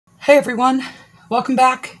Hey everyone, welcome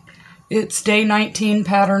back. It's day 19,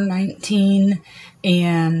 pattern 19,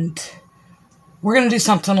 and we're going to do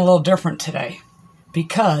something a little different today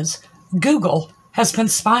because Google has been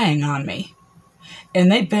spying on me,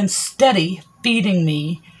 and they've been steady feeding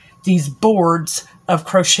me these boards of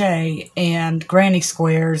crochet and granny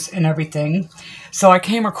squares and everything. So I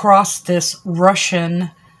came across this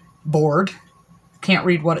Russian board. Can't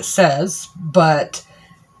read what it says, but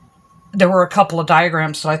there were a couple of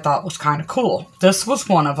diagrams that I thought was kind of cool. This was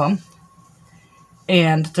one of them,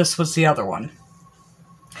 and this was the other one.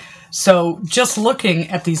 So just looking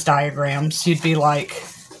at these diagrams, you'd be like,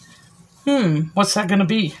 what's that going to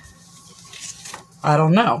be? I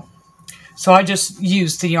don't know. So I just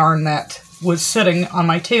used the yarn that was sitting on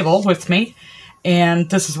my table with me, and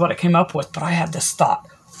this is what it came up with. But I had this thought,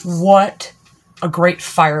 what a great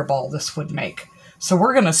fireball this would make. So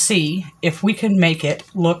we're going to see if we can make it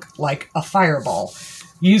look like a fireball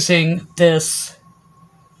using this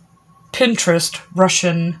Pinterest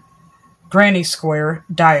Russian granny square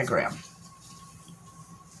diagram.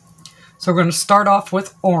 So we're going to start off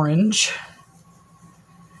with orange.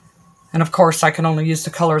 And of course I can only use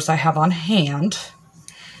the colors I have on hand.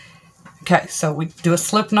 Okay, so we do a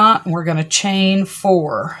slip knot and we're going to chain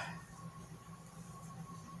 4.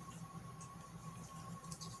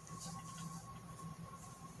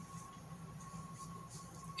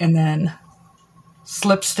 And then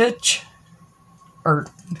slip stitch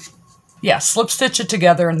it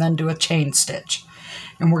together and then do a chain stitch.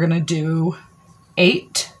 And we're going to do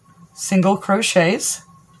 8 single crochets.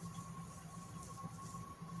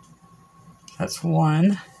 That's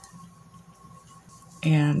 1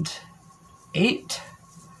 and 8.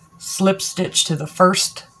 Slip stitch to the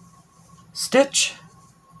first stitch.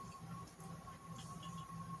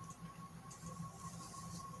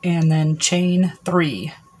 And then chain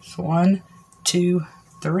 3. So 1, 2,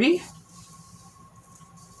 3.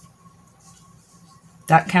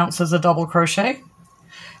 That counts as a double crochet.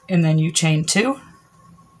 And then you chain 2.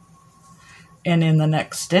 And in the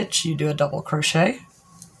next stitch, you do a double crochet.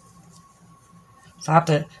 So I have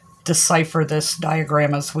to decipher this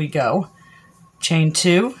diagram as we go. Chain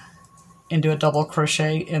 2 and do a double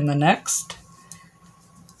crochet in the next.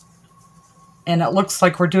 And it looks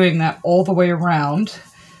like we're doing that all the way around.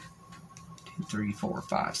 3, 4,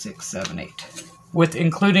 5, 6, 7, 8. With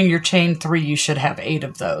including your chain 3, you should have 8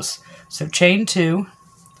 of those. So chain 2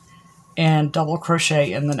 and double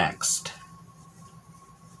crochet in the next.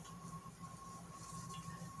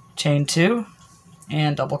 Chain 2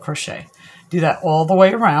 and double crochet. Do that all the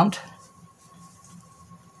way around.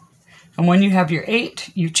 And when you have your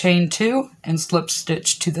 8, you chain 2 and slip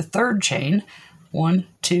stitch to the third chain. 1,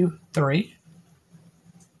 2, 3.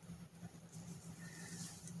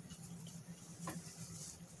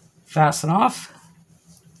 Fasten off,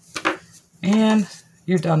 and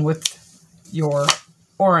you're done with your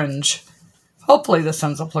orange. Hopefully this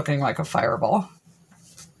ends up looking like a fireball.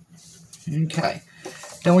 Okay,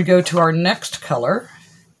 then we go to our next color.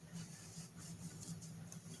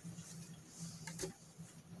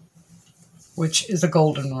 Which is a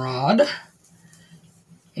goldenrod.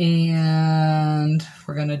 And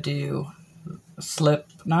we're going to do a slip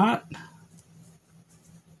knot.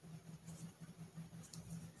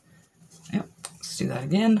 Do that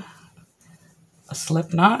again, a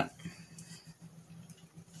slip knot,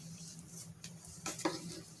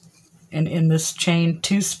 and in this chain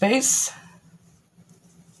 2 space,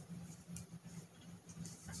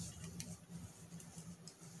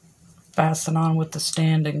 fasten on with the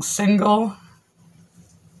standing single,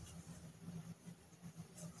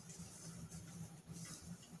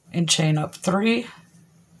 and chain up 3.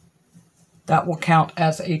 That will count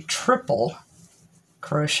as a triple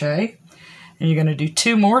crochet. And you're going to do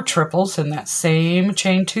 2 more triples in that same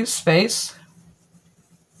chain 2 space.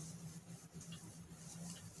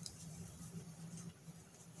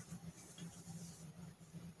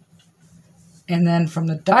 And then from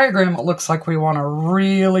the diagram, it looks like we want a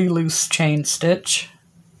really loose chain stitch.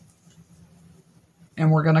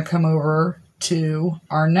 And we're going to come over to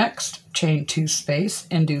our next chain 2 space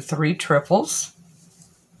and do 3 triples.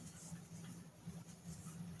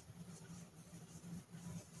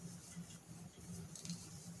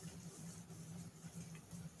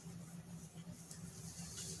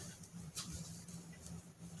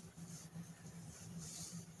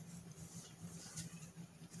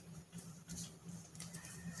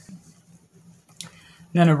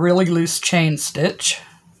 Then a really loose chain stitch.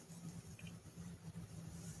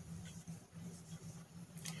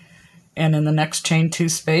 And in the next chain 2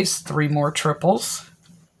 space, 3 more triples.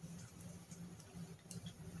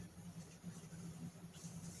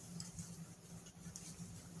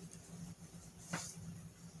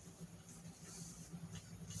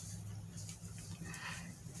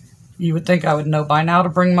 You would think I would know by now to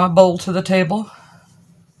bring my bowl to the table.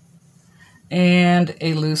 And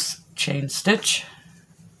a loose chain stitch.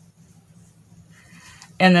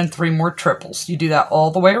 And then 3 more triples. You do that all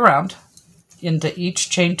the way around. Into each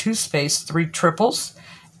chain 2 space, 3 triples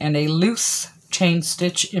and a loose chain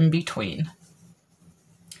stitch in between.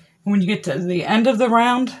 When you get to the end of the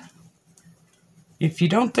round, if you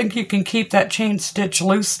don't think you can keep that chain stitch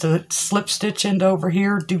loose to slip stitch into over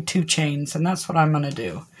here, do 2 chains, and that's what I'm going to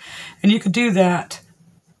do. And you could do that,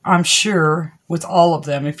 I'm sure, with all of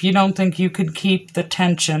them. If you don't think you can keep the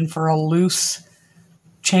tension for a loose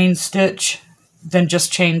chain stitch, then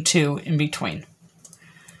just chain 2 in between.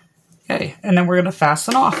 Okay, and then we're going to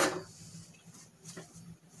fasten off.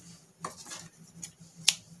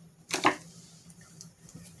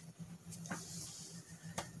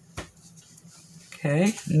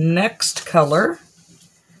 Okay, next color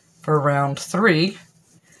for round 3,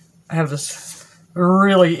 I have this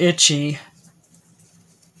really itchy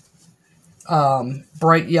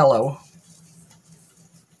bright yellow.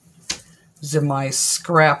 This is in my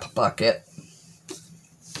scrap bucket.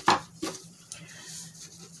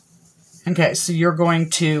 Okay, so you're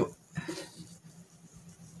going to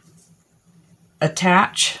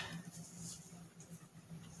attach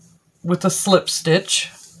with a slip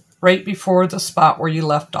stitch right before the spot where you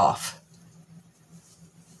left off.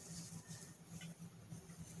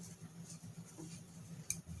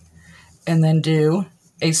 And then do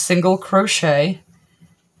a single crochet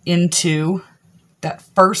into that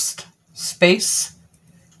first space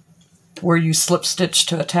where you slip stitch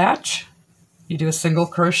to attach. You do a single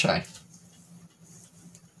crochet.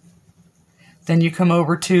 Then you come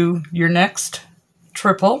over to your next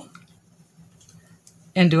triple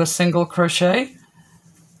and do a single crochet,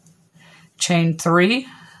 chain 3,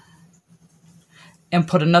 and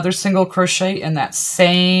put another single crochet in that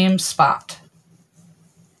same spot.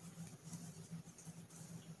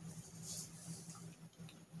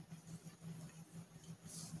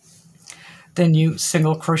 Then you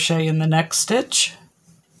single crochet in the next stitch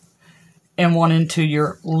and 1 into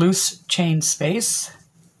your loose chain space,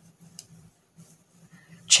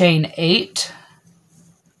 chain 8,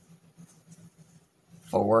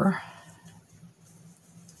 4,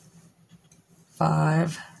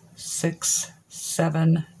 5, 6,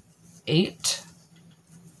 7, 8,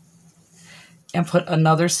 and put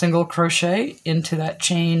another single crochet into that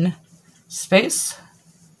chain space.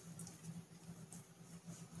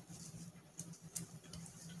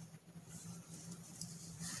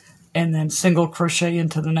 And then single crochet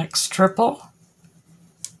into the next triple.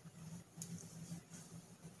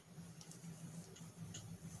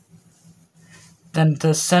 Then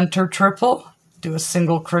the center triple, do a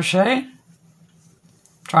single crochet.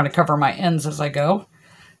 Trying to cover my ends as I go.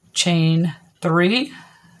 Chain 3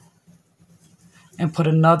 and put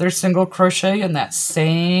another single crochet in that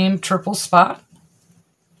same triple spot.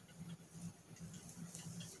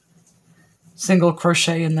 Single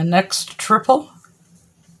crochet in the next triple.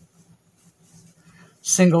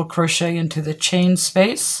 Single crochet into the chain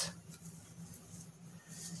space.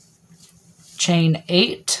 Chain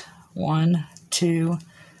 8. 1, 2,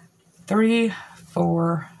 3,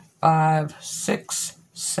 4, 5, 6,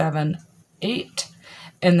 7, 8,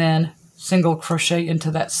 and then single crochet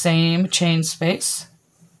into that same chain space.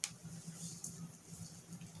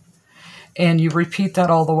 And you repeat that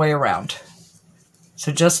all the way around.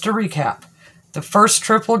 So just to recap, the first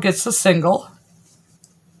triple gets a single.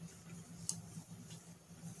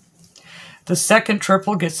 The second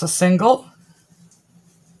triple gets a single,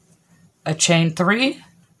 a chain 3,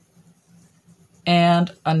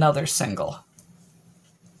 and another single.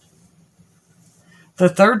 The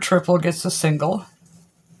third triple gets a single.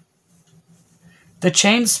 The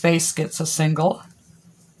chain space gets a single,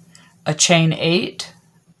 a chain 8,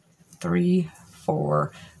 3,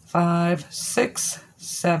 4, 5, 6,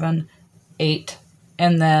 7, 8,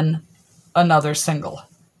 and then another single.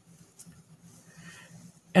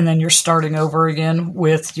 And then you're starting over again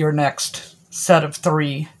with your next set of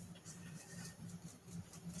 3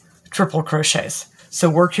 triple crochets. So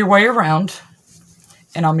work your way around,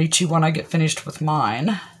 and I'll meet you when I get finished with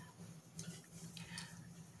mine.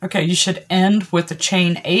 Okay, you should end with a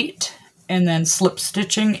chain 8 and then slip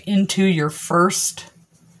stitching into your first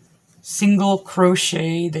single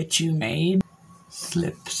crochet that you made.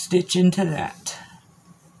 Slip stitch into that.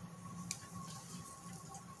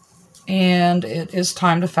 And it is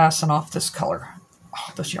time to fasten off this color.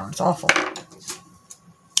 Oh, this yarn's awful.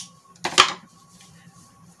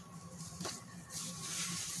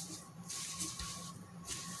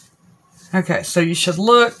 Okay, so you should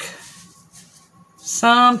look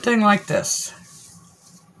something like this.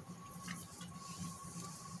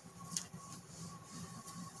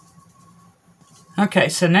 Okay,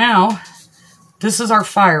 so now this is our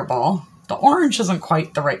fireball. The orange isn't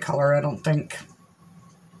quite the right color, I don't think.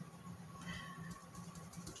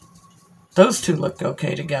 Those two look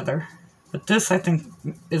okay together, but this I think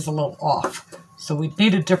is a little off. So we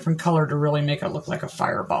need a different color to really make it look like a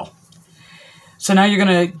fireball. So now you're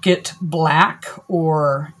going to get black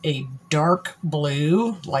or a dark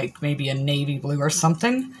blue, like maybe a navy blue or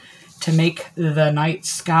something, to make the night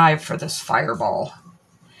sky for this fireball.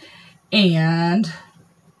 And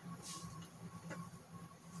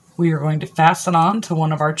we are going to fasten on to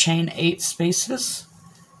one of our chain 8 spaces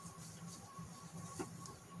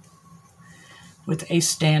with a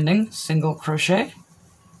standing single crochet.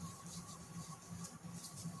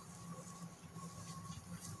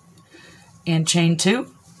 And chain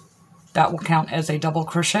 2. That will count as a double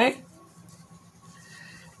crochet.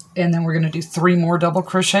 And then we're going to do 3 more double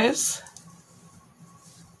crochets.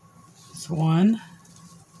 So 1,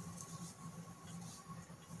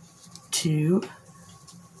 2,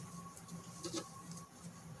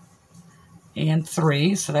 and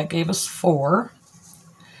 3. So that gave us 4.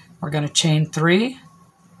 We're going to chain 3.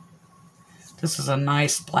 This is a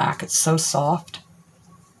nice black. It's so soft.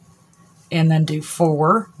 And then do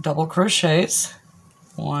 4 double crochets.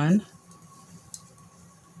 1,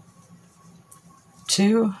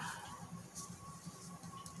 2,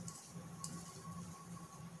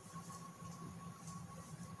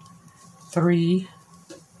 3,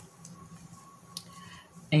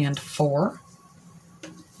 and 4.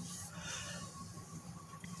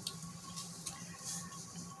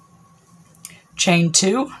 Chain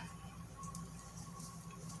 2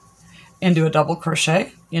 and do a double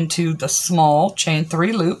crochet into the small chain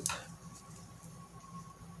 3 loop.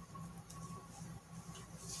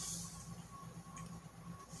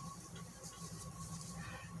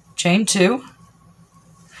 Chain 2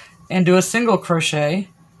 and do a single crochet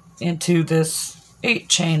into this 8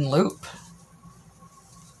 chain loop.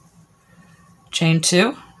 Chain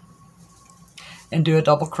 2 and do a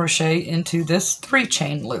double crochet into this 3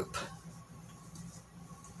 chain loop.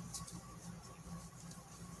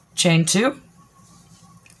 Chain 2,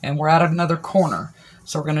 and we're at another corner.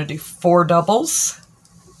 So we're going to do 4 doubles.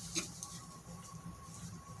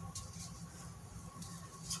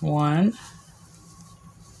 1,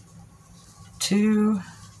 2,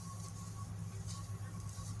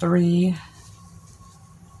 3,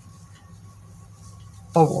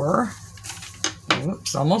 4.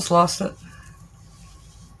 Oops, almost lost it.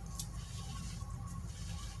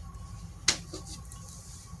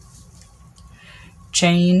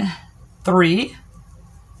 Chain 3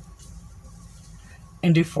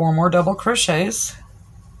 and do 4 more double crochets.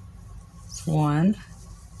 1,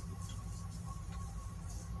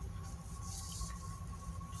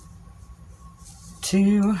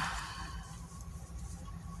 2,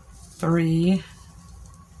 3,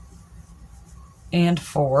 and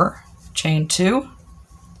 4. Chain 2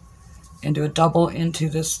 and do a double into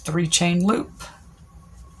this 3 chain loop.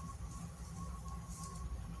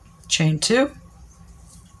 Chain 2,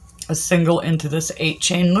 a single into this 8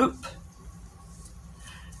 chain loop.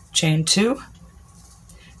 Chain 2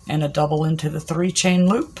 and a double into the 3 chain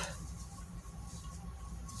loop.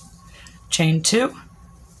 Chain 2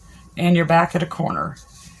 and you're back at a corner.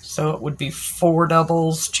 So it would be 4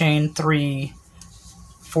 doubles, chain 3,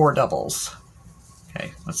 4 doubles.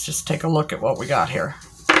 Okay, let's just take a look at what we got here.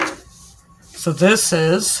 So this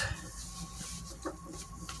is,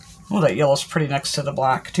 oh, that yellow's pretty next to the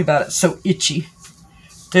black. Too bad it's so itchy.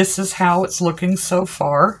 This is how it's looking so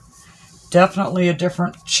far. Definitely a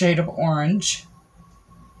different shade of orange,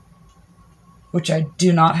 which I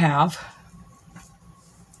do not have.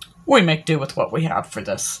 We make do with what we have for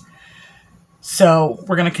this. So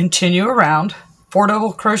we're going to continue around. 4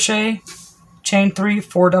 double crochet, chain 3,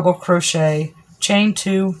 4 double crochet, chain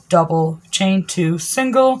 2, double, chain 2,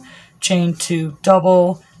 single, chain 2,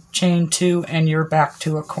 double, chain 2, and you're back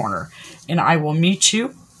to a corner. And I will meet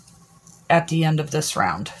you at the end of this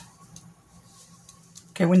round.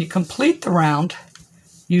 Okay, when you complete the round,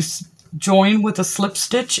 you join with a slip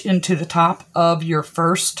stitch into the top of your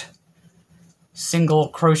first single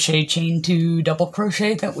crochet, chain 2, double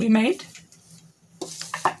crochet that we made.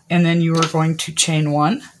 And then you are going to chain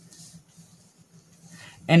 1.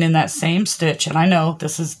 And in that same stitch, and I know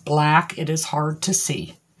this is black, it is hard to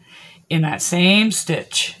see. In that same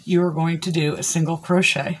stitch, you are going to do a single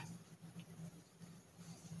crochet.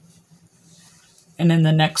 And in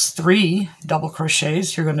the next 3 double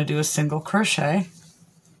crochets, you're going to do a single crochet.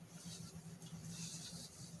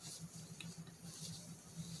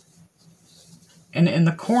 And in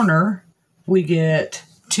the corner, we get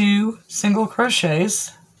 2 single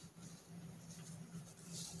crochets.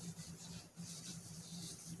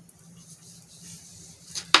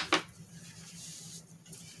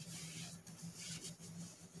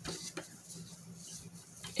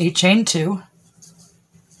 a chain 2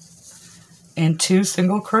 and 2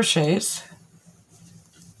 single crochets,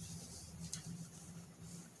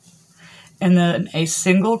 and then a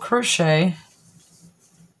single crochet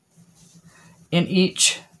in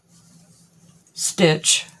each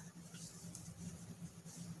stitch,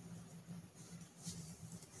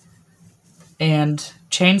 and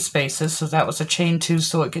chain spaces. So that was a chain 2,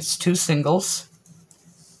 so it gets 2 singles,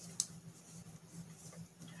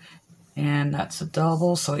 and that's a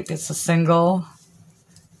double, so it gets a single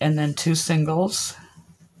and then 2 singles,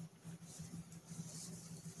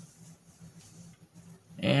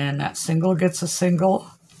 and that single gets a single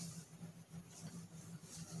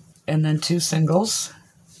and then 2 singles,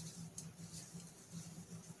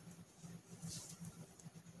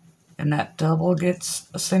 and that double gets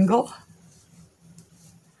a single,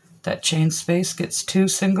 that chain space gets 2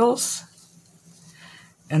 singles,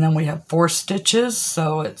 and then we have 4 stitches,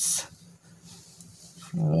 so it's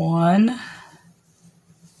 1,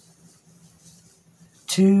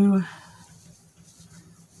 2,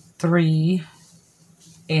 3,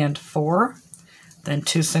 and 4, then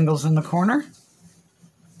 2 singles in the corner,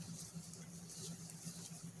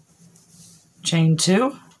 chain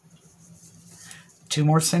 2, 2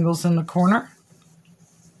 more singles in the corner,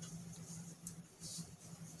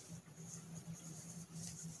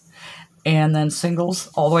 and then singles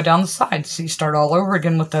all the way down the side. So you start all over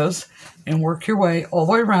again with those and work your way all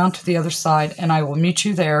the way around to the other side, and I will meet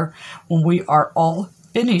you there when we are all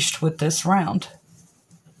finished with this round.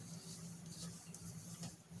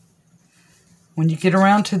 When you get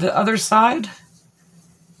around to the other side,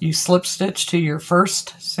 you slip stitch to your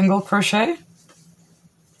first single crochet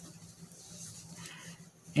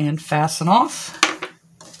and fasten off.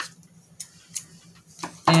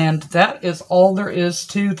 And that is all there is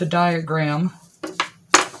to the diagram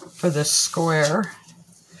for this square,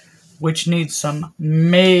 which needs some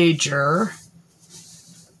major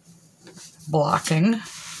blocking.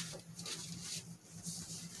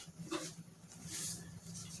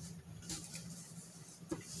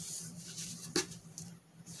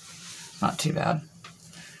 Not too bad.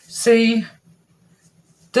 See,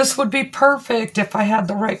 this would be perfect if I had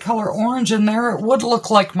the right color orange in there. It would look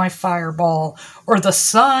like my fireball or the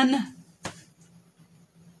sun.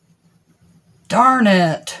 Darn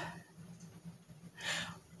it.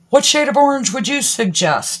 What shade of orange would you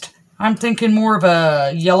suggest? I'm thinking more of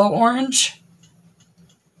a yellow-orange.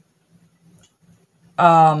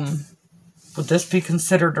 Would this be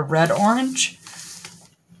considered a red-orange?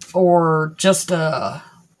 Or just a,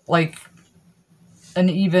 like, an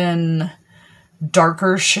even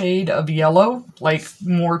darker shade of yellow? Like,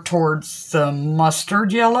 more towards the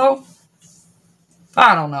mustard yellow?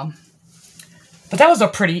 I don't know. But that was a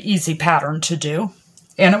pretty easy pattern to do.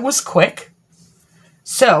 And it was quick.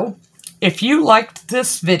 So, if you liked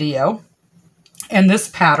this video and this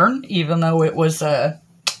pattern, even though it was a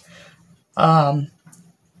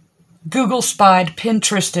Google Spied,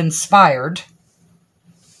 Pinterest inspired,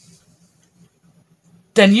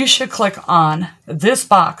 then you should click on this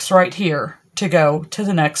box right here to go to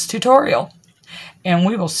the next tutorial. And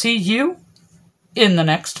we will see you in the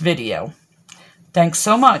next video. Thanks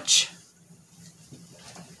so much.